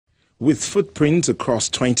With footprints across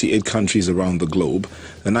 28 countries around the globe,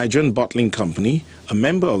 the Nigerian bottling company, a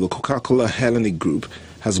member of the Coca-Cola Hellenic Group,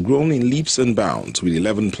 has grown in leaps and bounds with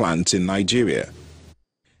 11 plants in Nigeria.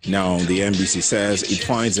 Now, the NBC says it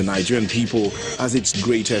finds the Nigerian people as its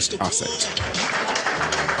greatest asset.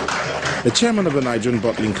 The chairman of the Nigerian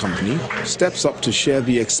bottling company steps up to share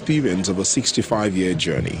the experience of a 65-year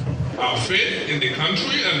journey. Our faith in the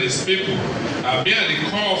country and its people have been at the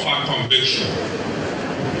core of our conviction.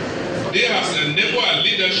 They have enabled our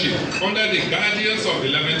leadership under the guidance of the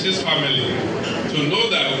Leventis family to know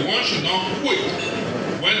that one should not quit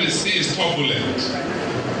when the sea is turbulent,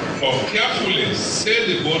 but carefully sail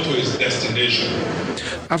the boat to its destination.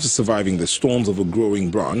 After surviving the storms of a growing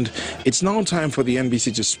brand, it's now time for the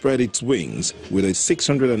NBC to spread its wings with a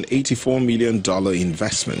 $684 million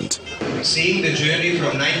investment. Seeing the journey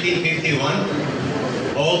from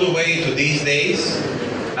 1951 all the way to these days,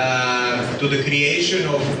 to the creation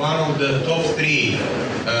of one of the top 3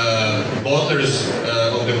 bottlers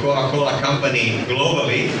of the Coca-Cola company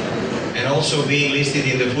globally, and also being listed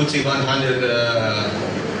in the FTSE 100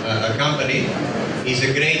 company, is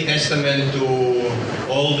a great testament to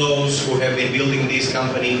all those who have been building this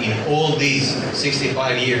company in all these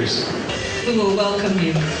 65 years. We will welcome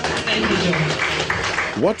you. Thank you, George.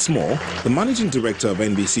 What's more, the managing director of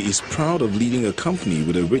NBC is proud of leading a company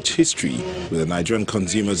with a rich history with the Nigerian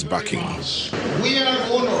consumers' backing. We are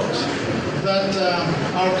honored that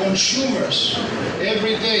our consumers,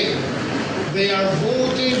 every day, they are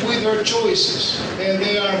voting with their choices and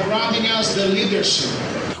they are granting us the leadership.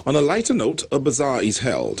 On a lighter note, a bazaar is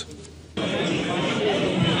held.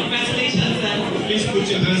 Congratulations, sir. Please put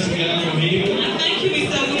your hands together for me. Thank you,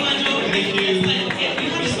 Mr. Ogumajo. Thank you. You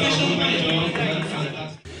have a special point.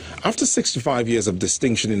 After 65 years of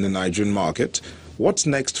distinction in the Nigerian market, what's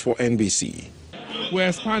next for NBC? We're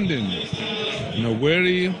expanding in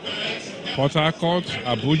Owerri, Port Harcourt,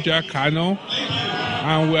 Abuja, Kano,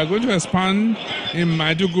 and we're going to expand in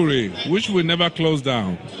Maiduguri, which will never close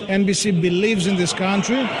down. NBC believes in this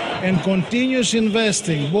country and continues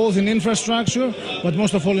investing both in infrastructure, but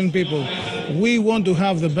most of all in people. We want to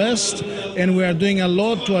have the best, and we are doing a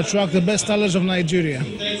lot to attract the best talents of Nigeria.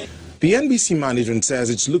 The NBC management says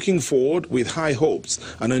it's looking forward with high hopes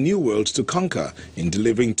and a new world to conquer in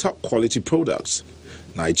delivering top-quality products.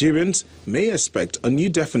 Nigerians may expect a new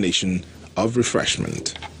definition of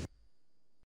refreshment.